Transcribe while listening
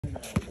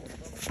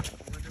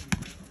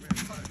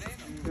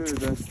Here,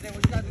 then.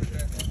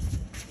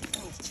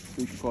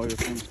 You can call your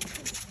phone.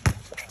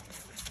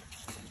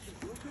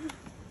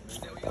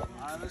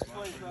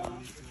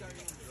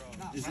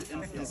 Is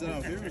it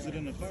out here or is it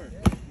in the car?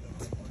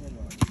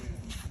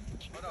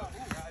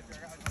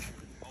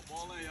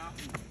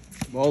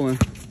 Ballin'.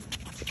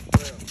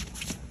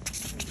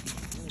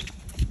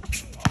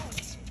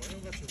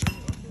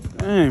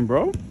 Dang,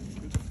 bro.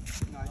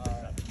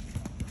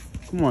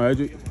 Come on,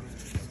 Edric.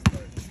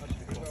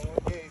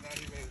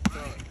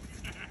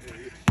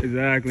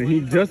 Exactly.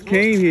 He just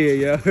came here,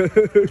 yeah.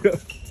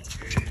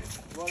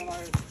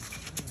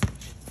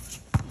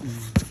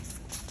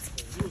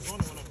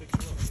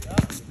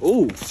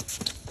 Ooh.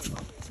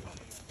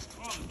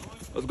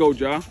 Let's go,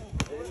 Ja.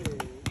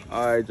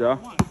 All right, Ja.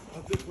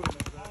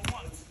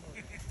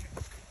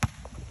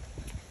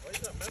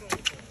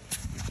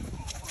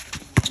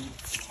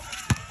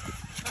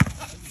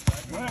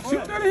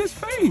 Shoot that in his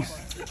face.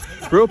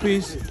 Real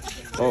piece.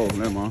 Oh,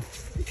 never mind.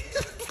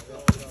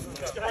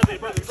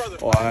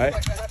 All right.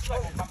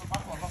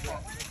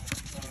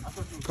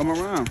 Come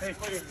around. He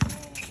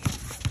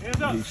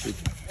should.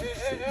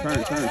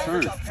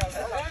 Turn.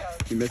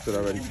 He missed it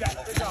already.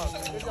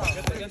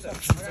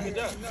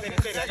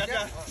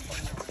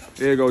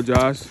 There you go,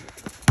 Josh.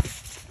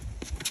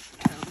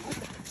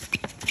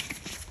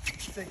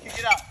 Kick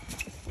it out.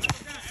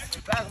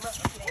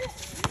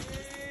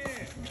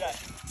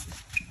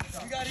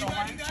 You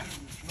got it.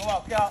 Go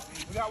out, Cal.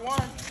 We got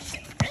one.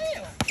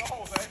 Damn.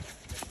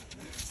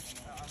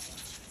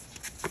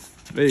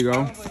 There you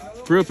go.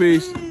 Real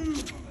piece.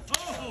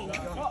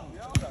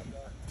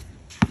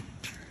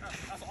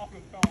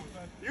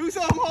 You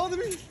saw him holding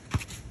me?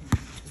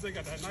 They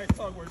got that nice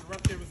tug where the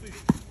ref can't see.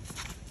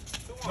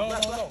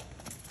 No.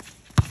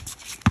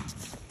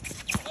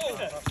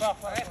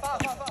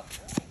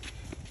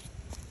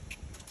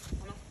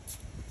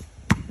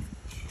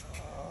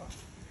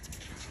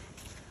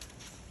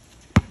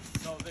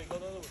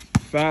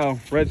 Foul.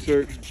 Red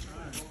shirt.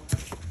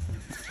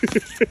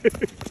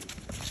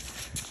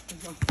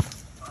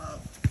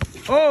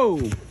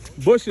 Oh,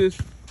 bushes.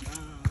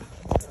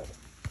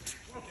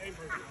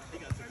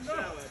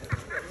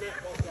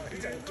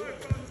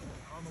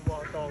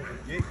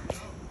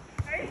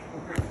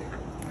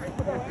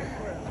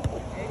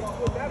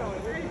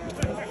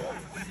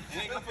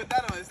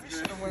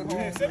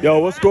 Yo,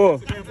 what score?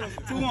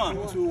 2-1.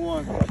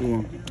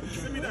 2-1.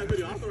 Send me that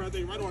video. I'll throw that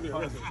thing right on there.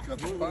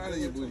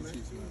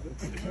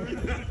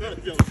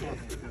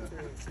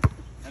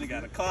 And he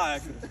got a car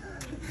accident.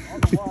 On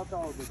the wild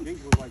dog, the gate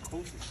was like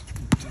closer.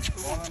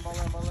 Ball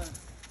in.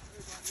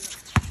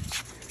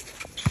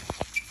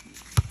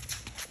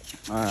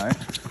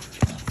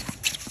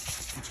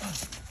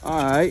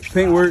 All right.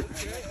 Paint work.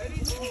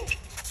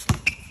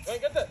 Hey,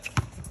 get that.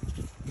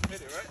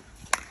 Hit it, right?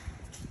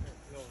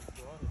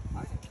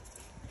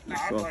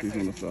 Softies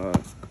on the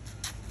side.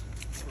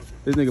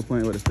 This nigga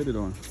playing with a fitted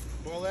on.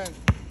 Ball in.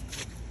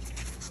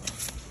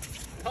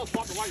 Help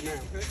walk the white man,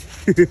 okay?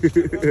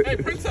 Hey,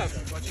 Princess.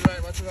 Watch your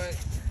right.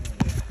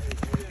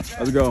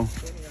 Let's go.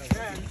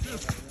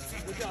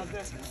 Good job,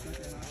 Dad.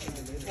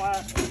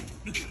 Flash.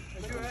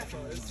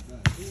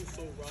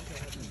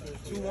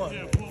 2-1.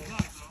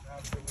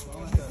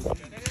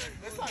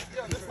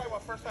 This like my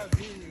first time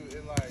meeting you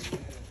in like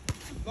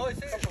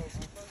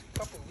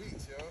couple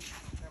weeks, yo.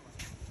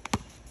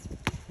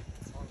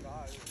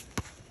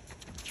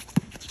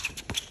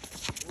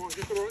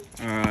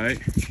 All right.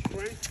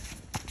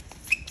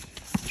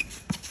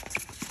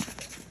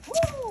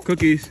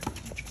 Cookies.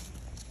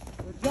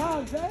 Good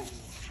job, Jay.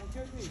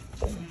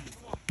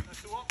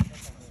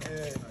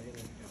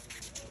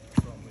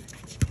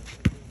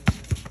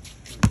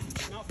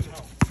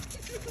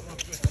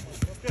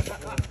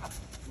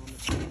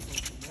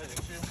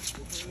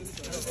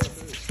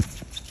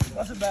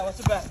 What's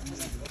the back?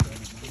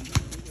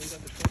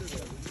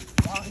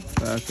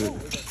 That's it.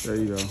 There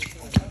you go.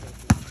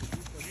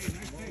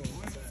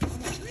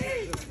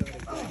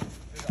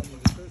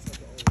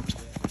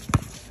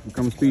 Here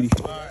comes Speedy.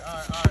 All right.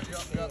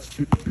 Yep.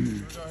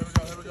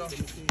 Here we go.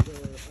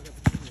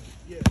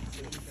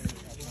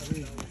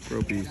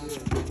 Real piece.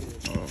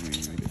 Oh,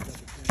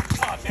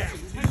 man.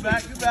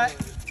 You back.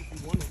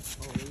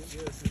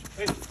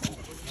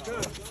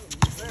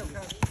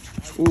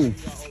 Ooh.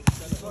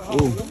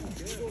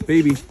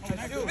 Baby.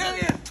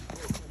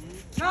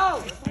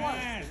 No!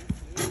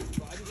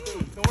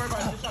 Don't worry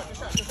about it.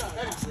 Good shot.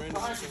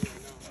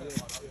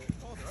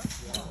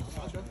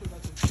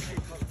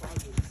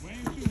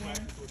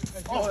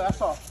 Oh,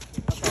 that's off.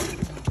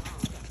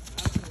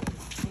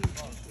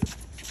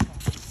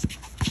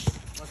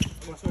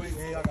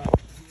 Yeah, I got it.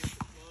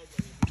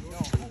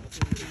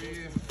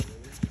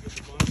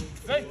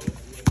 Hey!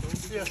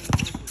 Yeah.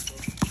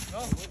 No.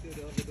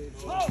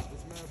 Oh!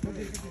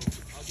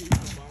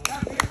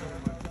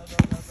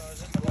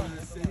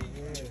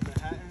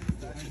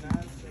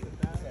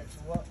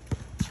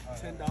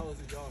 $10 a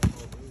yard.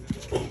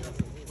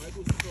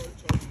 Michael's charging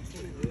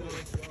 $20 a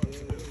yard.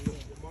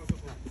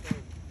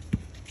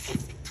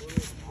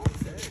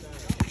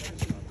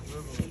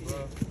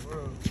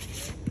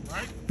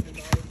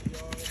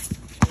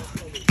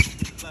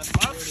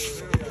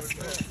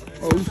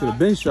 Oh, he should have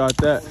been shot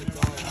that.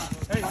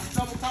 Hey,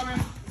 double coming.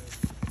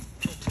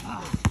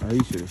 Oh,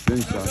 he should have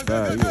been shot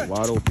that. He was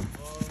wide open.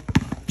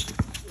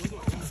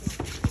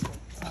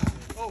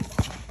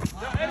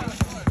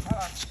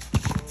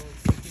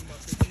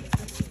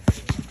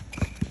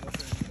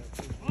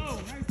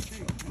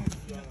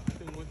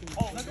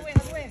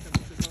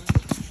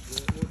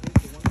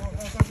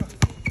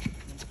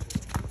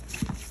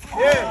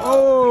 Yeah.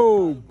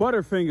 Oh,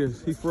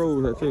 Butterfingers. He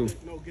froze that too.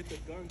 No, get the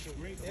gun to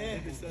ring.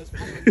 If it says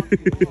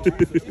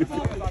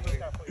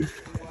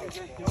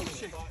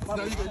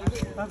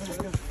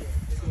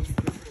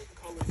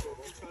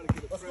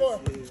Let's score.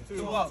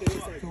 2 up.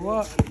 2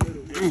 up.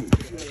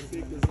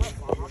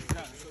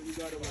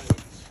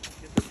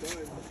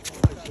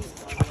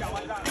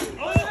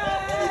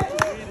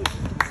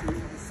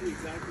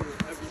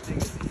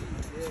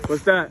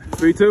 What's that?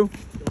 3-2?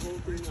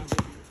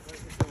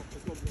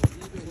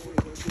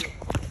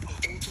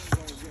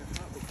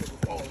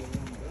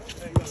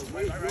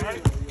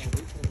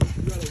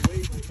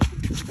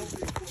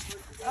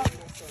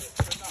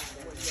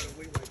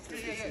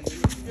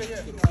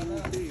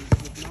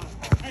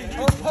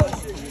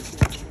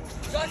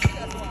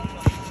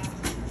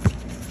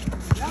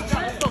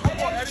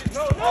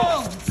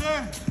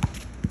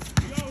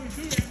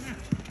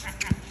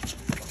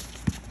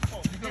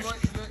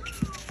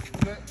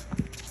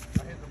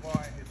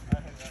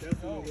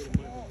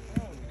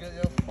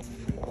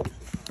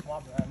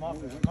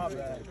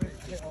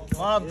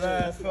 My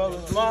bad,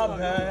 fellas. My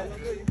bad.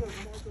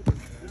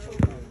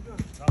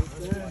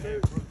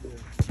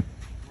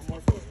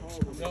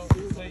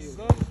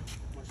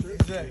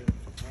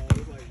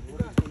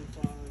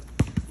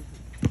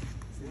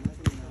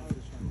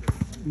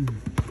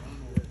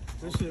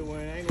 This shit,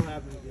 Wayne, ain't gonna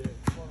happen again.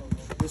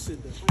 This shit,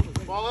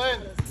 fall in.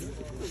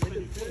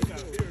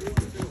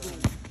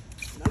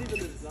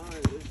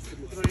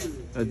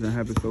 That didn't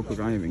happen so quick.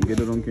 I didn't even get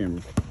it on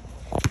camera.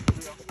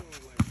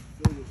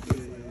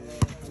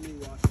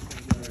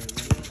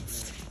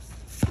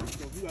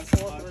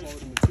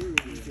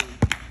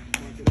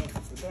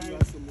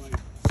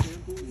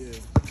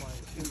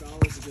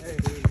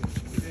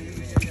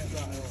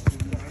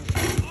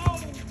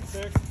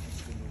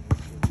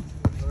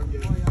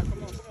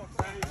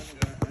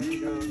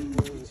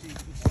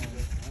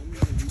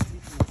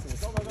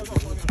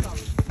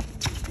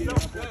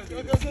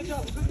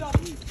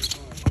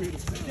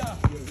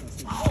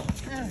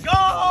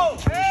 Go!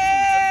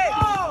 Hey!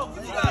 Go!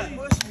 You got it.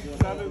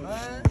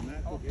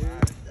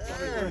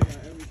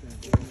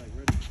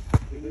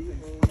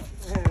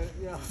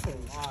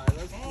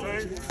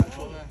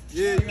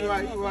 Yeah, you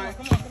right, you right.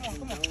 Come on.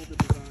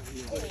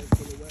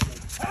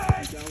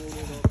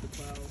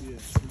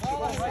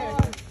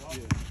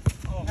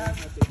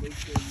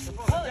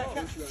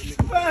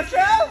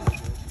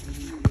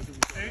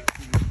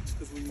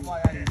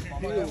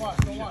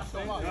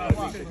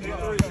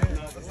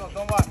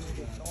 Don't watch.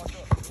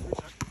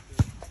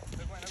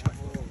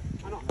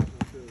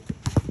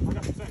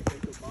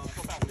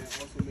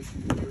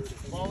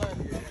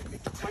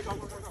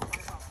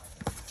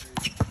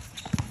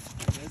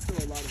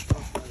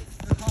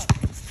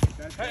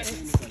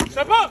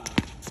 Step up!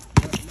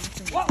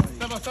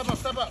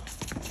 Step up.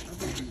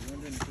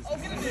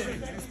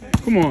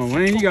 Come on,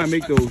 Wayne. You got to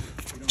make those.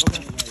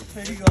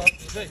 There you go.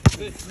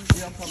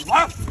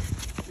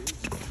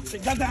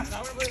 Sit down.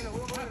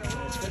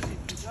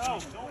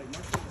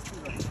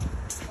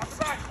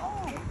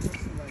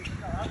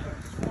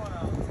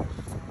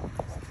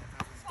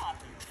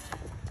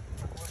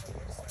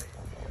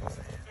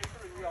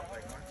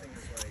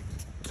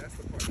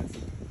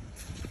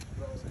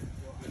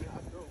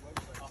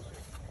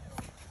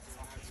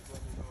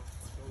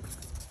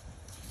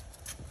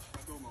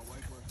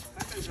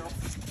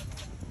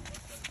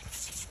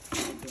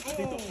 I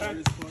think the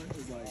hardest part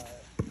is like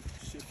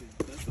shipping.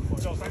 That's the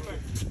part. Same thing.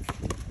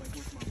 Like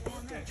with my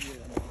podcast,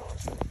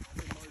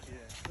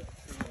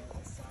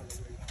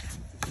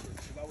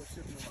 Because I was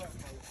shipping a lot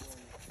of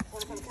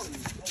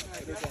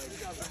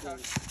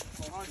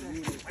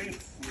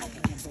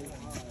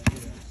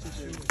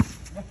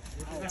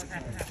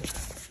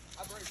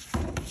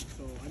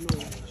So I know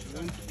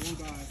one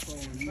guy I saw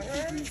and he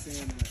was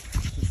saying that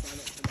to sign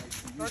up for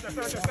like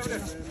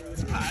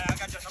I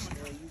got your number.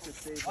 you could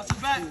save Watch like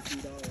your back.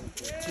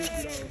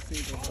 $2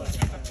 save on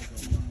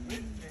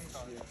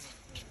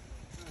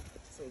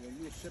So when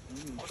you were shipping,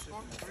 you need to ship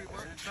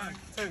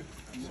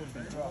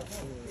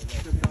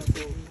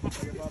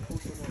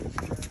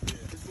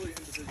it's really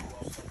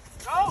individual.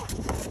 Go!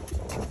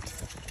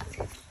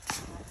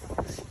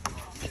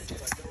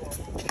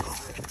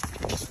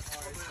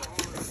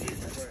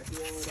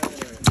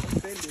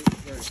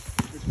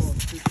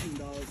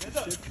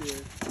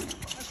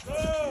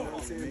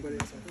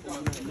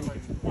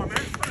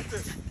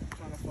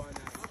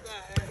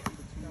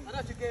 I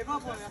thought you gave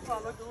up on it. I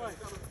thought I looked away.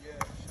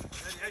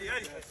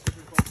 Hey.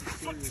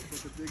 But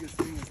the biggest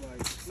thing is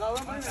like, No,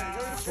 I'm in there.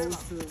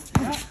 opposed to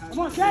Come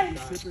on, Jay.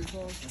 shipping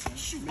costs, make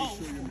sure your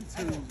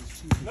materials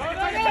is cheap. No.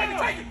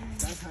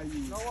 That's how how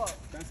you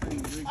rig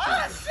things.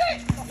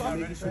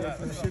 Making sure that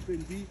you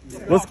shipping deep.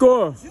 What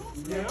score?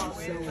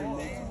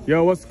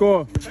 Yo, what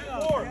score?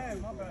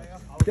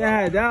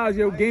 Dad, that was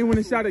your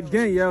game-winning shot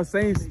again, yo.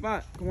 Same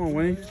spot. Come on,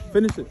 Wayne.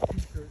 Finish it. But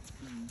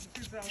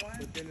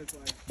then it's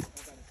like, I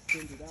gotta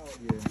send it out.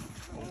 Yeah.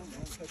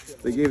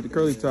 They gave it the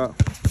curly top.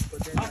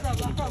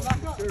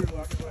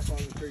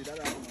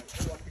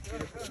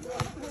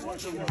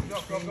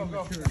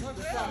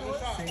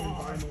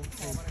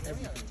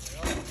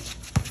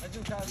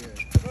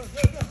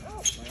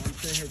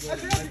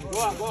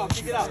 Go out,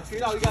 kick it out. Kick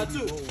it out, you got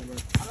two.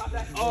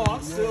 Oh,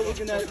 I'm still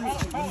looking at it.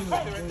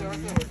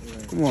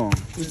 Come on.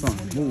 What's on?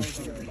 Move.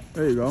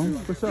 There you go.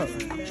 What's up?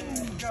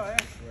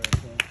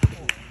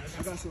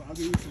 I got some, I'll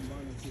give you some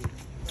vinyl too.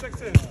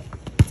 6-10.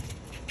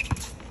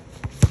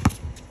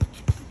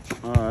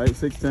 All right,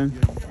 6'10".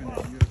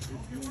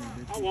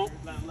 I won't.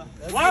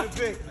 What?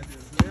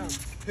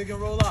 Pick and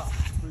roll up.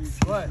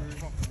 What?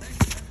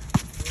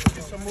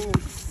 Get some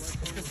moves.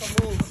 Get some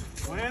moves.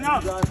 Man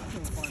up. Let's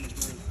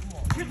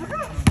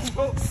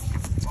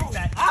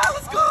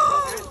go!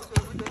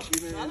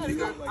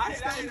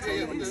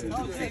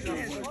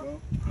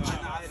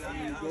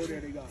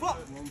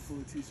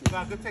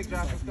 Nah, good take,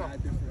 Josh.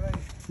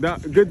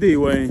 Let's go. Good D,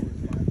 Wayne.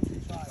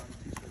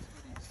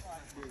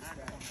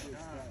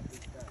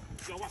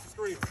 Yo, watch the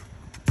screen.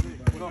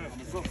 Go.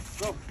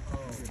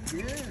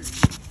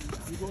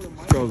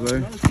 Go, Zay. You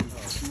go to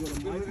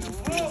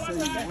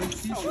one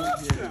t-shirt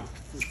here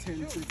for $10.99.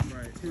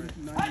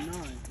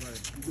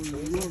 You go to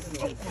New York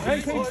for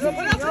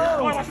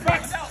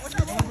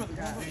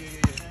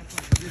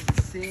it's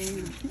the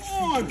same. Come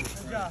on.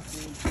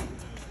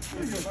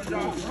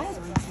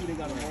 They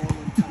got them all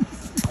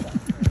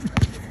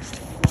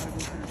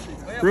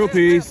in Real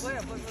piece. I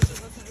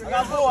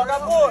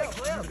got bored.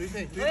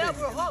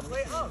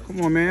 Lay up. Come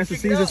on, man. It's a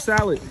Caesar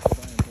salad.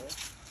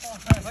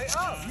 Lay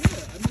up.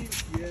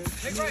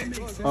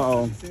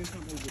 Uh-oh. same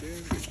time over there.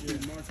 It's free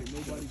market.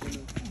 Nobody's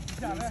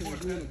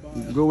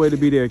gonna. Good way to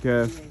be there,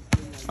 Cav.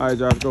 All right,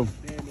 Josh, go.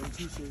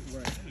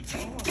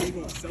 They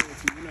gonna sell it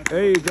to you.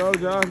 There you go,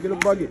 Josh. Get a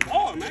bucket.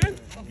 Oh, man. Like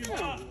the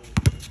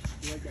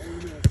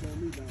only man that's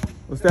slowing me down.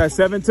 What's that,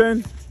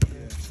 7'10"?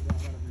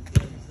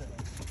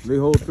 They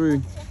hold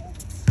 3.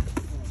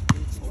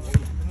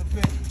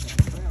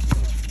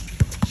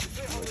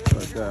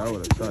 Like that, I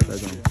would have shot that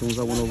gun as soon as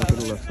I went over to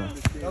the left side.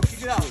 Yo,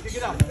 kick it out. Kick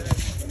it out.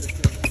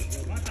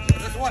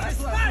 That's one.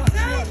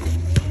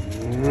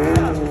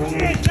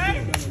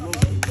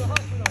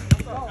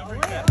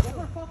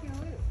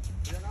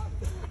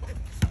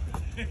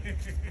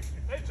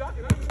 Hey,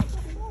 Jockey, that's the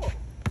fucking ball.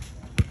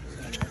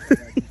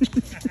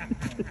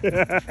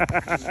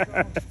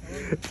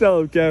 Tell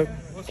him, Kev.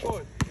 What's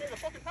going? Give the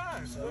fucking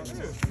pass.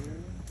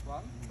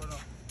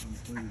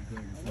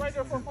 Right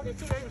there for fucking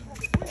 2 days.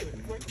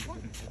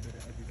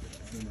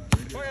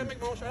 Go ahead and make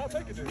no shot. I'll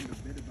take it then.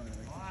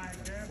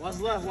 What's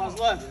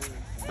left?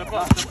 Step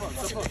up.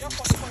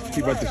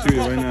 He about to shoot it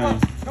right now.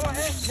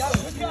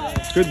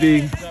 Good D.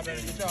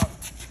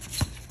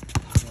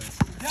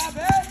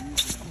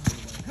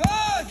 Go.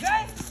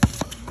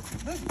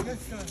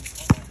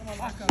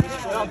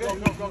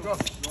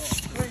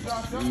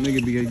 Nigga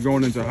be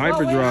going into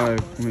hyperdrive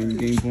when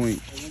game point.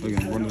 Look at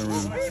him running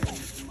around.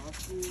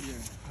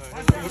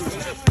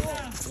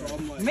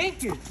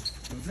 Make it.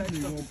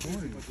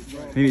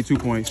 He need 2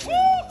 points.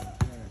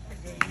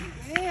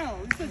 Damn,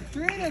 it's a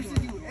 3 that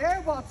shit. You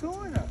airball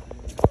 2 in her.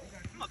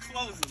 I'm a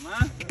closer,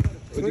 man.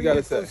 What you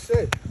gotta say?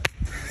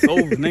 It's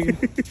over, nigga.